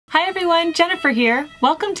Hi everyone, Jennifer here.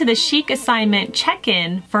 Welcome to the Chic assignment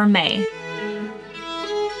check-in for May.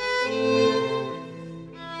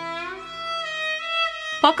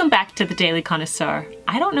 Welcome back to the Daily Connoisseur.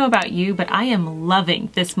 I don't know about you, but I am loving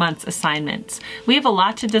this month's assignments. We have a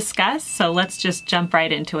lot to discuss, so let's just jump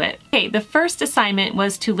right into it. Okay, the first assignment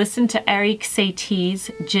was to listen to Eric Satie's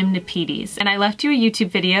Gymnopedes, and I left you a YouTube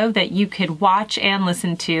video that you could watch and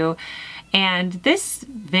listen to. And this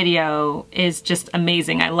video is just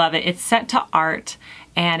amazing. I love it. It's set to art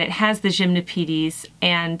and it has the Gymnopedes.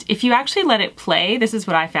 And if you actually let it play, this is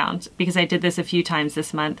what I found because I did this a few times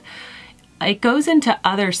this month. It goes into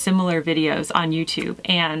other similar videos on YouTube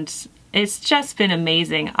and it's just been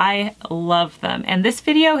amazing. I love them. And this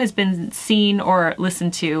video has been seen or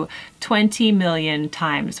listened to 20 million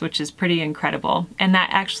times, which is pretty incredible. And that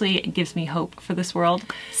actually gives me hope for this world.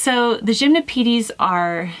 So the Gymnopedes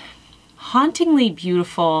are hauntingly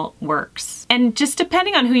beautiful works. And just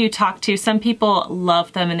depending on who you talk to, some people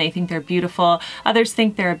love them and they think they're beautiful. Others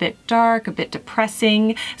think they're a bit dark, a bit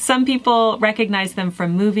depressing. Some people recognize them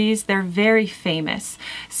from movies. They're very famous.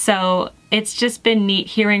 So it's just been neat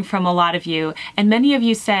hearing from a lot of you. And many of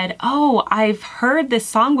you said, oh, I've heard this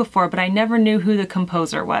song before, but I never knew who the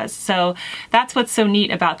composer was. So that's what's so neat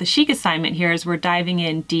about the Chic assignment here is we're diving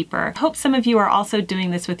in deeper. I hope some of you are also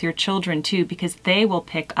doing this with your children too, because they will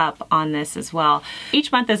pick up on this as well.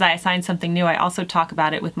 Each month as I assign something new, I also talk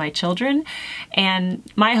about it with my children. And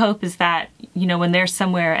my hope is that, you know, when they're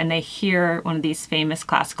somewhere and they hear one of these famous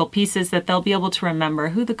classical pieces, that they'll be able to remember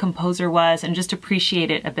who the composer was and just appreciate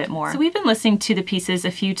it a bit more. So we've been listening to the pieces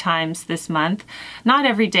a few times this month. Not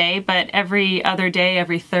every day, but every other day,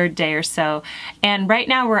 every third day or so. And right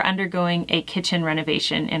now we're undergoing a kitchen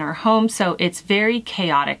renovation in our home, so it's very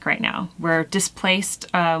chaotic right now. We're displaced.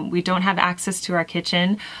 We don't have access to our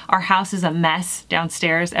kitchen. Our house is a mess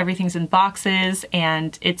downstairs. Everything's in boxes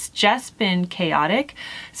and it's just been chaotic.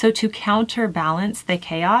 So to counterbalance the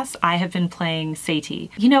chaos, I have been playing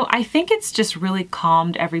Satie. You know, I think it's just really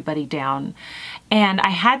calmed everybody down. And I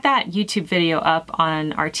had that YouTube video up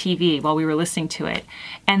on our TV while we were listening to it.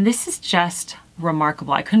 And this is just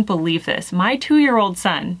remarkable. I couldn't believe this. My 2-year-old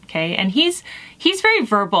son, okay, and he's very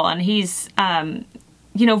verbal and he's,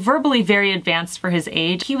 you know, verbally very advanced for his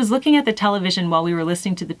age. He was looking at the television while we were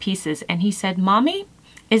listening to the pieces and he said, "Mommy,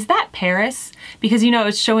 is that Paris?" Because, you know,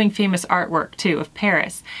 it's showing famous artwork too of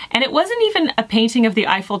Paris. And it wasn't even a painting of the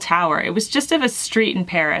Eiffel Tower. It was just of a street in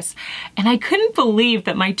Paris. And I couldn't believe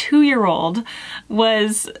that my 2-year-old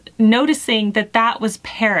was noticing that that was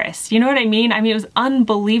Paris. You know what I mean? I mean, it was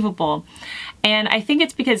unbelievable. And I think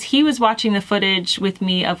it's because he was watching the footage with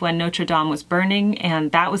me of when Notre Dame was burning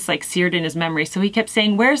and that was like seared in his memory. So he kept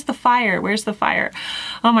saying, "Where's the fire? Where's the fire?"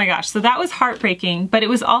 Oh my gosh. So that was heartbreaking, but it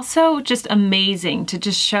was also just amazing to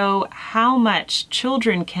just show how much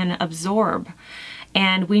children can absorb.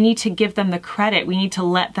 And we need to give them the credit. We need to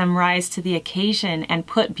let them rise to the occasion and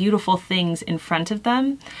put beautiful things in front of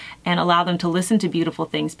them and allow them to listen to beautiful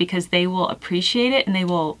things because they will appreciate it and they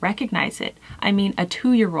will recognize it. I mean, a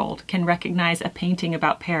 2-year-old can recognize a painting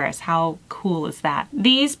about Paris. How cool is that?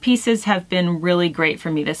 These pieces have been really great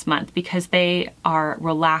for me this month because they are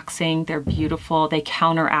relaxing, they're beautiful, they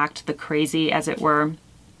counteract the crazy, as it were.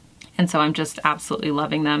 And so I'm just absolutely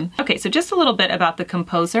loving them. Okay, so just a little bit about the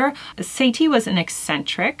composer. Satie was an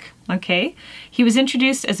eccentric, okay? He was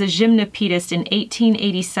introduced as a gymnopedist in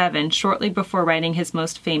 1887, shortly before writing his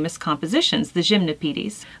most famous compositions, the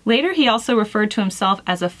Gymnopedes. Later, he also referred to himself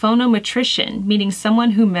as a phonometrician, meaning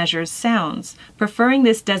someone who measures sounds, preferring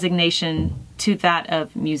this designation to that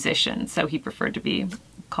of musician. So he preferred to be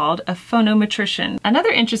called a phonometrician. Another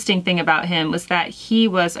interesting thing about him was that he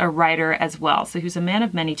was a writer as well, so he was a man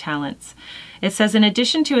of many talents. It says, in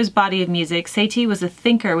addition to his body of music, Satie was a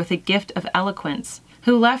thinker with a gift of eloquence,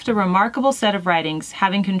 who left a remarkable set of writings,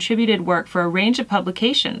 having contributed work for a range of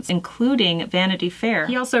publications, including Vanity Fair.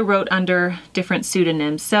 He also wrote under different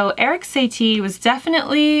pseudonyms. So Eric Satie was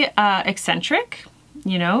definitely eccentric,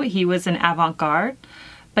 you know, he was an avant-garde,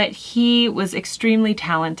 but he was extremely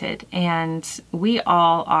talented and we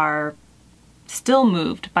all are still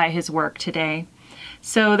moved by his work today.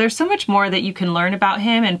 So there's so much more that you can learn about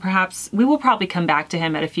him and perhaps we will probably come back to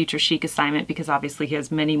him at a future Chic assignment because obviously he has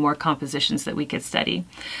many more compositions that we could study.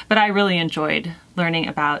 But I really enjoyed learning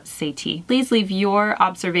about Satie. Please leave your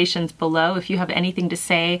observations below if you have anything to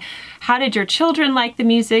say. How did your children like the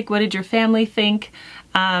music? What did your family think?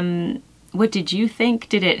 What did you think?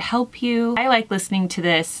 Did it help you? I like listening to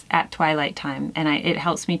this at twilight time and it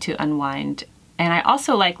helps me to unwind. And I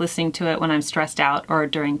also like listening to it when I'm stressed out or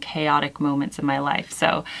during chaotic moments in my life.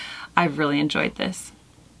 So I've really enjoyed this.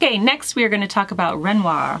 Okay, next we are going to talk about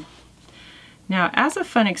Renoir. Now, as a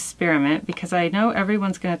fun experiment, because I know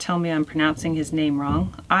everyone's going to tell me I'm pronouncing his name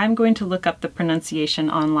wrong, I'm going to look up the pronunciation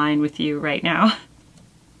online with you right now.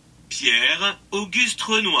 Pierre Auguste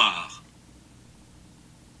Renoir.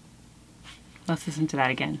 Let's listen to that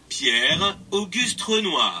again. Pierre Auguste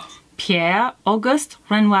Renoir. Pierre Auguste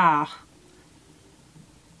Renoir.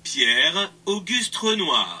 Pierre Auguste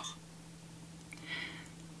Renoir.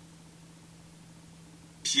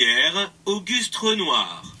 Pierre Auguste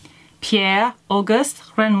Renoir. Pierre Auguste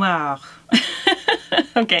Renoir.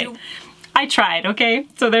 Okay, I tried, okay?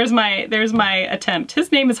 So there's my attempt.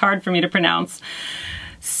 His name is hard for me to pronounce.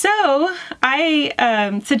 So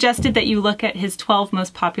I suggested that you look at his 12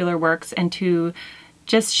 most popular works and to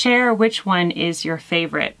just share which one is your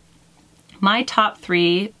favorite. My top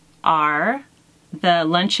 3 are The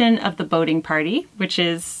Luncheon of the Boating Party, which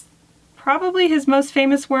is probably his most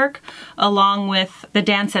famous work, along with The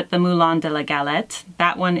Dance at the Moulin de la Galette.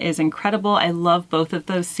 That one is incredible. I love both of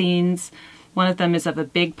those scenes. One of them is of a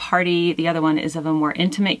big party, the other one is of a more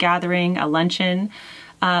intimate gathering, a luncheon.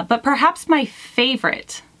 But perhaps my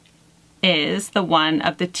favorite is the one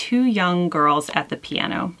of the 2 young girls at the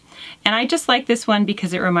piano. And I just like this one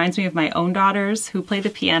because it reminds me of my own daughters who play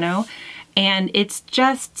the piano, and it's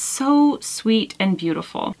just so sweet and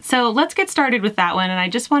beautiful. So let's get started with that one, and I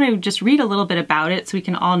just want to read a little bit about it so we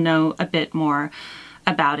can all know a bit more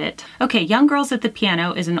about it. Okay, Young Girls at the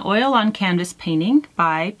Piano is an oil-on-canvas painting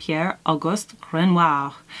by Pierre Auguste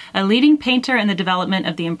Renoir, a leading painter in the development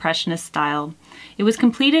of the Impressionist style. It was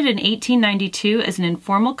completed in 1892 as an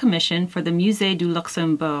informal commission for the Musée du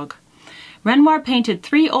Luxembourg. Renoir painted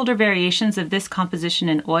 3 older variations of this composition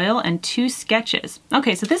in oil and 2 sketches.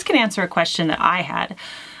 Okay, so this can answer a question that I had.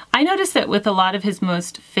 I noticed that with a lot of his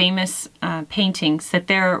most famous paintings that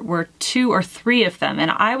there were 2 or 3 of them, and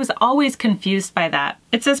I was always confused by that.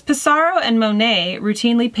 It says Pissarro and Monet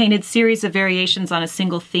routinely painted series of variations on a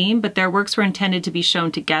single theme, but their works were intended to be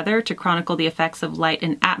shown together to chronicle the effects of light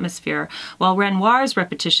and atmosphere, while Renoir's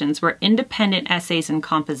repetitions were independent essays in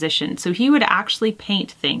composition, so he would actually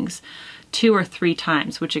paint things 2 or 3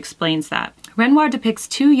 times, which explains that. Renoir depicts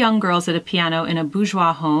 2 young girls at a piano in a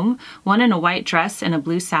bourgeois home, one in a white dress and a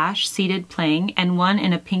blue sash, seated playing, and one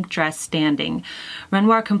in a pink dress standing.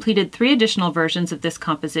 Renoir completed 3 additional versions of this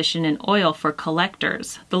composition in oil for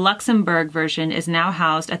collectors. The Luxembourg version is now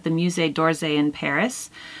housed at the Musée d'Orsay in Paris.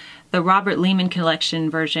 The Robert Lehman collection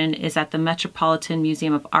version is at the Metropolitan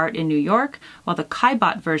Museum of Art in New York, while the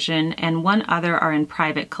Caillebotte version and 1 other are in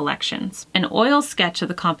private collections. An oil sketch of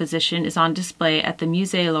the composition is on display at the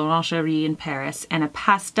Musée l'Orangerie in Paris, and a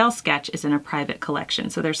pastel sketch is in a private collection.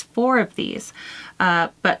 So there's 4 of these,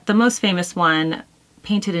 but the most famous one,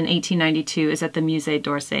 painted in 1892, is at the Musée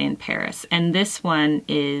d'Orsay in Paris. And this one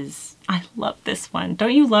is, I love this one.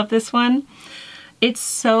 Don't you love this one? It's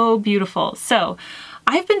so beautiful. So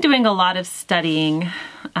I've been doing a lot of studying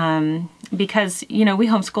because, you know, we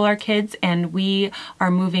homeschool our kids and we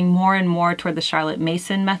are moving more and more toward the Charlotte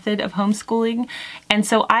Mason method of homeschooling. And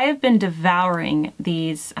so I have been devouring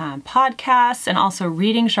these podcasts and also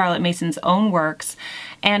reading Charlotte Mason's own works.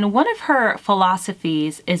 And one of her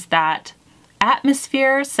philosophies is that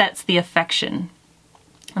atmosphere sets the affection.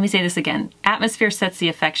 Let me say this again. Atmosphere sets the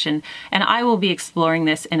affection, and I will be exploring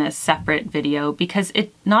this in a separate video because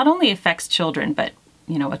it not only affects children, but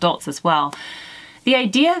you know, adults as well. The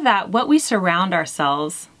idea that what we surround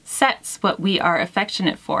ourselves sets what we are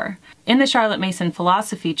affectionate for. In the Charlotte Mason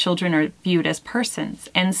philosophy, children are viewed as persons.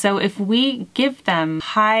 And so if we give them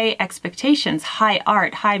high expectations, high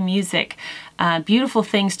art, high music, beautiful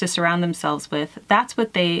things to surround themselves with, that's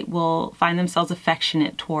what they will find themselves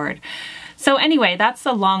affectionate toward. So anyway, that's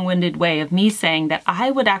a long-winded way of me saying that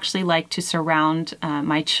I would actually like to surround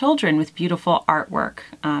my children with beautiful artwork,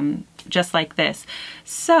 just like this.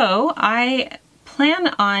 So I plan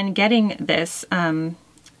on getting this,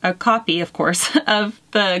 a copy, of course, of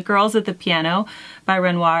The Girls at the Piano by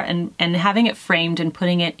Renoir and having it framed and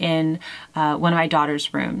putting it in one of my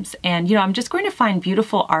daughter's rooms. And, you know, I'm just going to find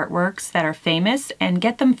beautiful artworks that are famous and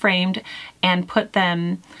get them framed and put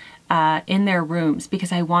them in their rooms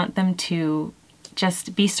because I want them to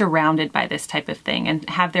just be surrounded by this type of thing and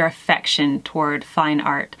have their affection toward fine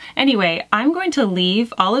art. Anyway, I'm going to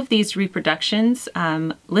leave all of these reproductions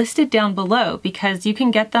listed down below because you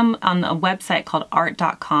can get them on a website called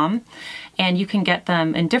art.com and you can get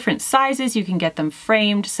them in different sizes, you can get them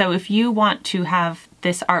framed. So if you want to have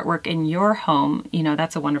this artwork in your home, you know,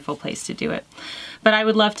 that's a wonderful place to do it. But I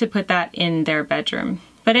would love to put that in their bedroom.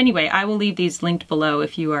 But anyway, I will leave these linked below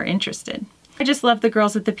if you are interested. I just love The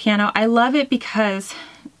Girls at the Piano. I love it because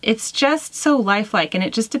it's just so lifelike, and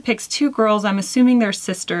it just depicts two girls. I'm assuming they're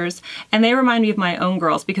sisters, and they remind me of my own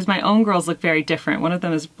girls because my own girls look very different. One of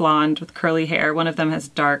them is blonde with curly hair. One of them has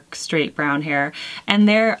dark, straight brown hair. And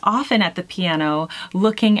they're often at the piano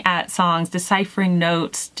looking at songs, deciphering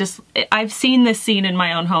notes. I've seen this scene in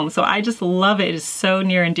my own home, so I just love it. It is so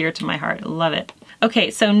near and dear to my heart. I love it. Okay,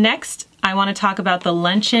 so next I want to talk about the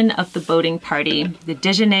luncheon of the boating party, the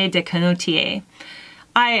déjeuner des canotiers.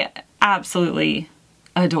 I absolutely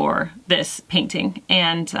adore this painting,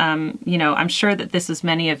 and you know, I'm sure that this is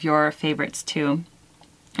many of your favorites too.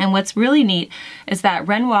 And what's really neat is that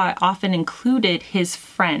Renoir often included his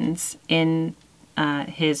friends in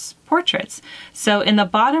his portraits. So in the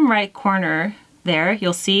bottom right corner there,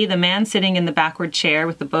 you'll see the man sitting in the backward chair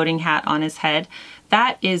with the boating hat on his head.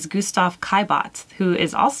 That is Gustave Caillebotte, who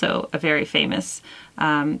is also a very famous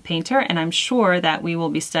painter, and I'm sure that we will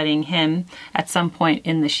be studying him at some point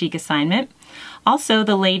in the Chic assignment. Also,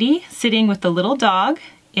 the lady sitting with the little dog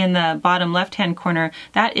in the bottom left-hand corner,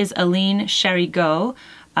 that is Aline Chérigot.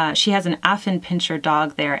 She has an Affenpinscher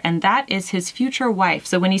dog there, and that is his future wife.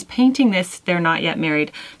 So when he's painting this, they're not yet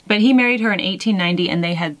married, but he married her in 1890 and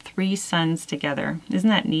they had 3 sons together. Isn't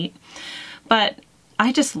that neat? But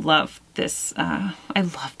I just love this. I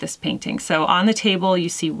love this painting. So on the table, you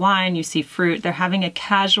see wine, you see fruit. They're having a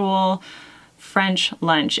casual French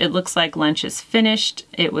lunch. It looks like lunch is finished.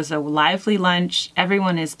 It was a lively lunch.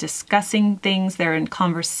 Everyone is discussing things. They're in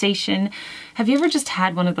conversation. Have you ever just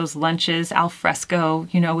had one of those lunches, al fresco,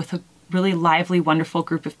 you know, with a really lively, wonderful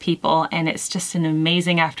group of people, and it's just an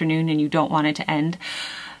amazing afternoon and you don't want it to end?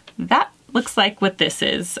 That looks like what this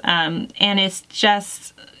is. And it's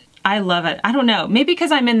just, I love it. I don't know, maybe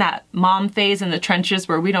because I'm in that mom phase in the trenches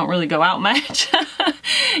where we don't really go out much.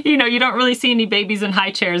 You know, you don't really see any babies in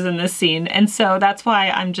high chairs in this scene. And so that's why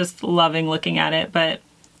I'm just loving looking at it, but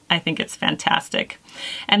I think it's fantastic.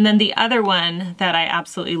 And then the other one that I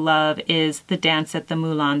absolutely love is the dance at the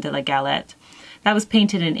Moulin de la Galette. That was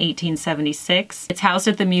painted in 1876. It's housed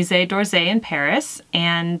at the Musée d'Orsay in Paris,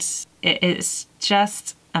 and it is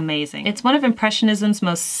just amazing. It's one of Impressionism's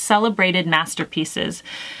most celebrated masterpieces.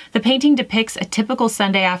 The painting depicts a typical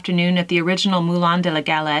Sunday afternoon at the original Moulin de la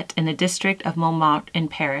Galette in the district of Montmartre in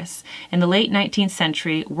Paris. In the late 19th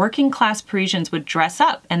century, working-class Parisians would dress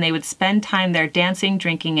up and they would spend time there dancing,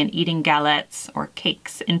 drinking, and eating galettes, or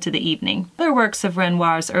cakes, into the evening. Other works of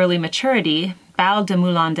Renoir's early maturity, Bal de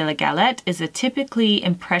Moulin de la Galette, is a typically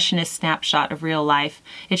impressionist snapshot of real life.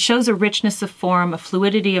 It shows a richness of form, a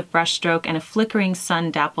fluidity of brushstroke, and a flickering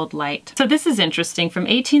sun-dappled light. So this is interesting. From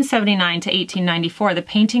 1879 to 1894, the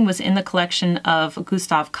painting was in the collection of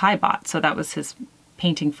Gustave Caillebotte, so that was his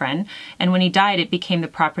painting friend, and when he died it became the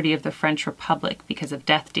property of the French Republic because of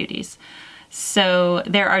death duties. So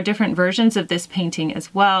there are different versions of this painting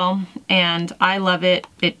as well, and I love it.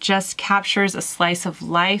 It just captures a slice of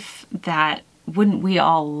life that wouldn't we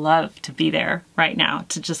all love to be there right now,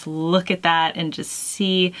 to just look at that and just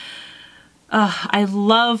see. I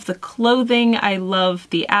love the clothing. I love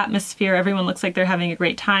the atmosphere. Everyone looks like they're having a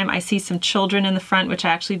great time. I see some children in the front, which I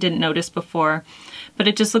actually didn't notice before, but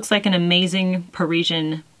it just looks like an amazing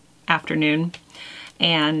Parisian afternoon.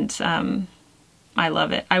 And I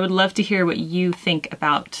love it. I would love to hear what you think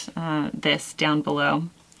about this down below.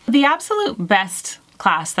 The absolute best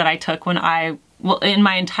class that I took in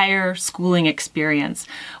my entire schooling experience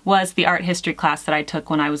was the art history class that I took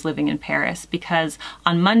when I was living in Paris, because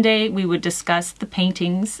on Monday we would discuss the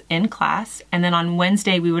paintings in class, and then on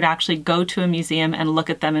Wednesday we would actually go to a museum and look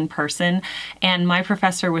at them in person. And my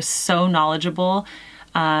professor was so knowledgeable.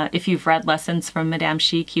 If you've read Lessons from Madame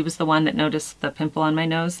Chic, he was the one that noticed the pimple on my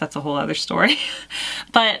nose. That's a whole other story.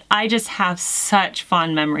 But I just have such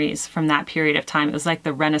fond memories from that period of time. It was like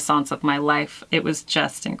the renaissance of my life. It was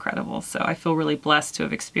just incredible. So I feel really blessed to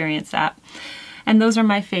have experienced that. And those are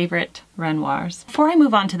my favorite Renoirs. Before I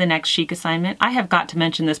move on to the next Chic assignment, I have got to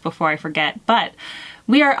mention this before I forget, but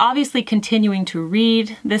we are obviously continuing to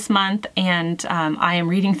read this month, and I am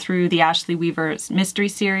reading through the Ashley Weaver's mystery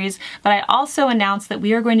series, but I also announced that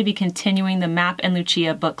we are going to be continuing the Map and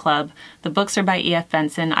Lucia book club. The books are by E.F.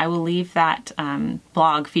 Benson. I will leave that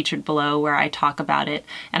blog featured below where I talk about it,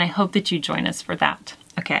 and I hope that you join us for that.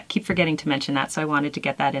 Okay, I keep forgetting to mention that, so I wanted to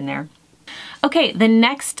get that in there. Okay, the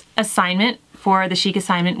next assignment for the Chic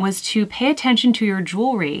assignment was to pay attention to your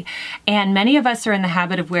jewelry. And many of us are in the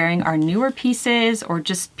habit of wearing our newer pieces, or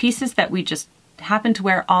just pieces that we just happen to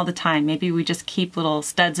wear all the time. Maybe we just keep little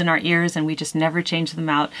studs in our ears and we just never change them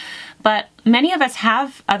out. But many of us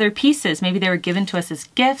have other pieces. Maybe they were given to us as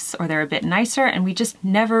gifts or they're a bit nicer and we just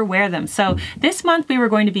never wear them. So this month we were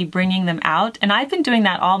going to be bringing them out, and I've been doing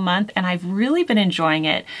that all month and I've really been enjoying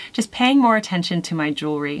it, just paying more attention to my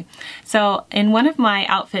jewelry. So in one of my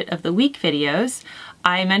outfit of the week videos,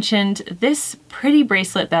 I mentioned this pretty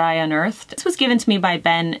bracelet that I unearthed. This was given to me by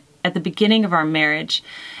Ben at the beginning of our marriage,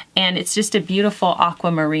 and it's just a beautiful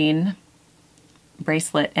aquamarine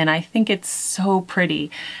bracelet, and I think it's so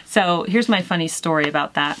pretty. So here's my funny story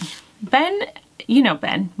about that. Ben, you know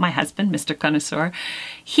Ben, my husband, Mr. Connoisseur,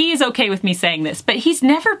 he is okay with me saying this, but he's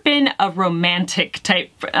never been a romantic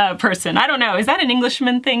type person. I don't know, is that an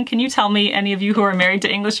Englishman thing? Can you tell me, any of you who are married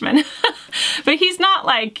to Englishmen? But he's not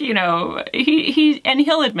like, you know, and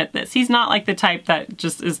he'll admit this, he's not like the type that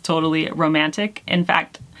just is totally romantic. In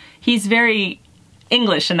fact, he's very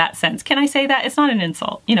English in that sense. Can I say that? It's not an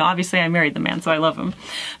insult. You know, obviously I married the man, so I love him.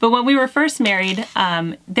 But when we were first married,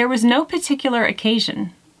 there was no particular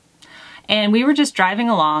occasion. And we were just driving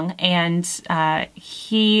along, and I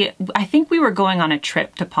think we were going on a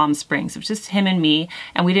trip to Palm Springs. It was just him and me,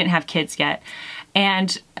 and we didn't have kids yet.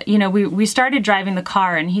 And, you know, we started driving the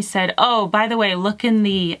car, and he said, oh, by the way, look in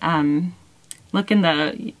the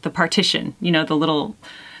partition, you know, the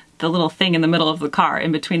little thing in the middle of the car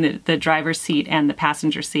in between the driver's seat and the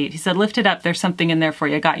passenger seat. He said, lift it up, there's something in there for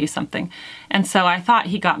you, I got you something. And so I thought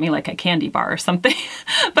he got me like a candy bar or something,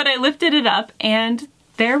 but I lifted it up and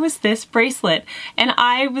there was this bracelet, and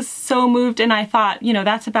I was so moved, and I thought, you know,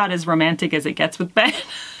 that's about as romantic as it gets with Ben.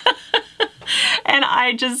 And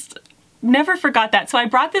I just never forgot that. So I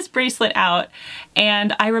brought this bracelet out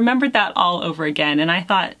and I remembered that all over again. And I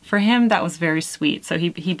thought for him that was very sweet. So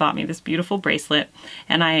he bought me this beautiful bracelet,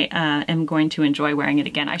 and I am going to enjoy wearing it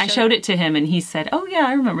again. I showed it to him and he said, oh yeah,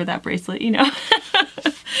 I remember that bracelet, you know.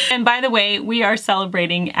 And by the way, we are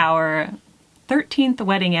celebrating our 13th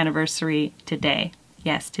wedding anniversary today.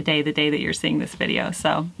 Yes, today, the day that you're seeing this video.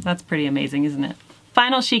 So that's pretty amazing, isn't it?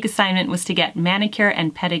 Final chic assignment was to get manicure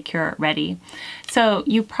and pedicure ready. So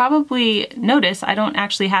you probably notice I don't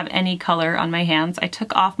actually have any color on my hands. I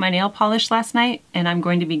took off my nail polish last night, and I'm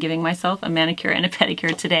going to be giving myself a manicure and a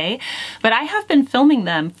pedicure today. But I have been filming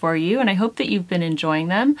them for you, and I hope that you've been enjoying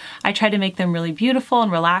them. I try to make them really beautiful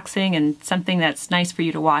and relaxing and something that's nice for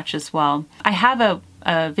you to watch as well. I have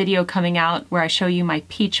a video coming out where I show you my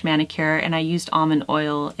peach manicure, and I used almond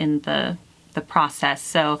oil in the process.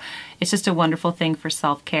 So it's just a wonderful thing for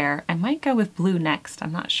self-care. I might go with blue next,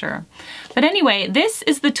 I'm not sure. But anyway, this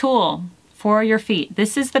is the tool for your feet.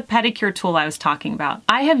 This is the pedicure tool I was talking about.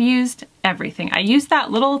 I have used everything. I used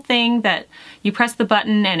that little thing that you press the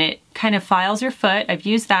button and it kind of files your foot. I've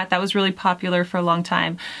used that. That was really popular for a long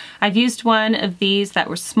time. I've used one of these that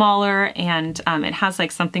were smaller, and it has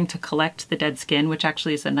like something to collect the dead skin, which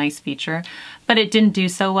actually is a nice feature, but it didn't do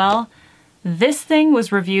so well. This thing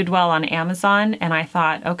was reviewed well on Amazon, and I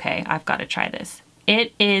thought, okay, I've got to try this.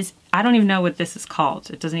 It is, I don't even know what this is called.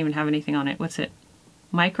 It doesn't even have anything on it. What's it?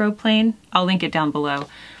 Microplane? I'll link it down below.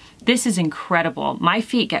 This is incredible. My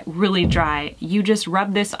feet get really dry. You just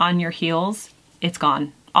rub this on your heels, it's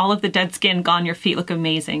gone. All of the dead skin gone, your feet look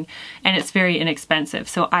amazing, and it's very inexpensive.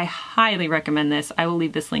 So I highly recommend this. I will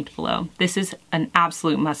leave this linked below. This is an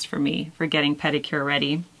absolute must for me for getting pedicure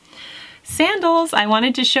ready. Sandals, I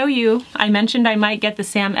wanted to show you. I mentioned I might get the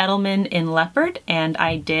Sam Edelman in leopard, and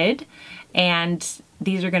I did. And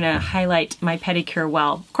these are gonna highlight my pedicure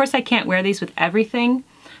well. Of course, I can't wear these with everything,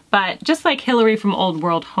 but just like Hillary from Old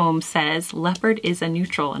World Home says, leopard is a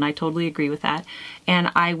neutral, and I totally agree with that.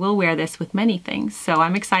 And I will wear this with many things. So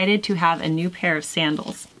I'm excited to have a new pair of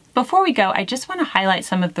sandals. Before we go, I just want to highlight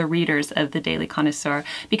some of the readers of the Daily Connoisseur,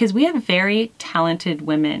 because we have very talented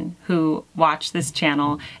women who watch this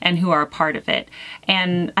channel and who are a part of it.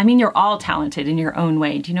 And I mean, you're all talented in your own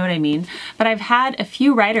way. Do you know what I mean? But I've had a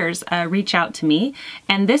few writers reach out to me,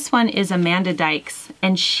 and this one is Amanda Dykes,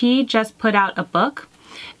 and she just put out a book,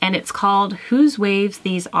 and it's called Whose Waves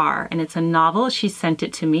These Are, and it's a novel. She sent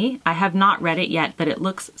it to me. I have not read it yet, but it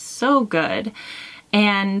looks so good.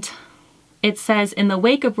 And it says, in the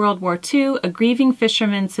wake of World War II, a grieving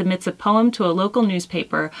fisherman submits a poem to a local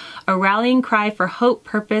newspaper, a rallying cry for hope,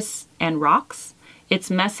 purpose, and rocks. Its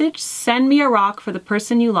message, send me a rock for the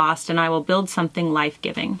person you lost and I will build something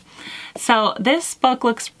life-giving. So this book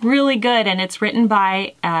looks really good, and it's written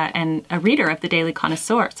by a reader of the Daily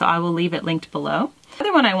Connoisseur, so I will leave it linked below. The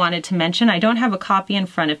other one I wanted to mention, I don't have a copy in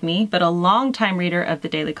front of me, but a longtime reader of the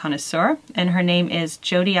Daily Connoisseur, and her name is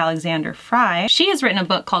Jodi Alexander Fry. She has written a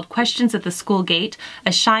book called Questions at the School Gate,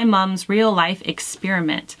 A Shy Mom's Real Life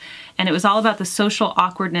Experiment. And it was all about the social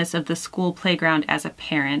awkwardness of the school playground as a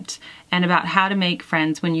parent and about how to make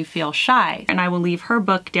friends when you feel shy. And I will leave her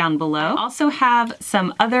book down below. I also have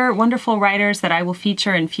some other wonderful writers that I will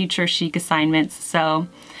feature in future Chic assignments. So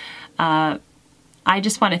I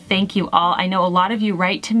just want to thank you all. I know a lot of you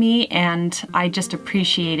write to me and I just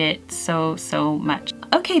appreciate it so, so much.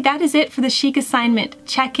 Okay, that is it for the Chic assignment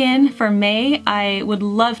check-in for May. I would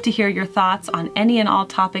love to hear your thoughts on any and all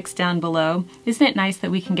topics down below. Isn't it nice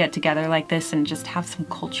that we can get together like this and just have some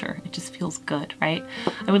culture? It just feels good, right?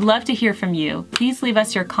 I would love to hear from you. Please leave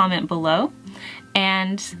us your comment below.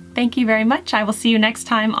 And thank you very much. I will see you next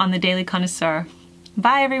time on the Daily Connoisseur.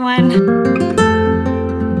 Bye, everyone.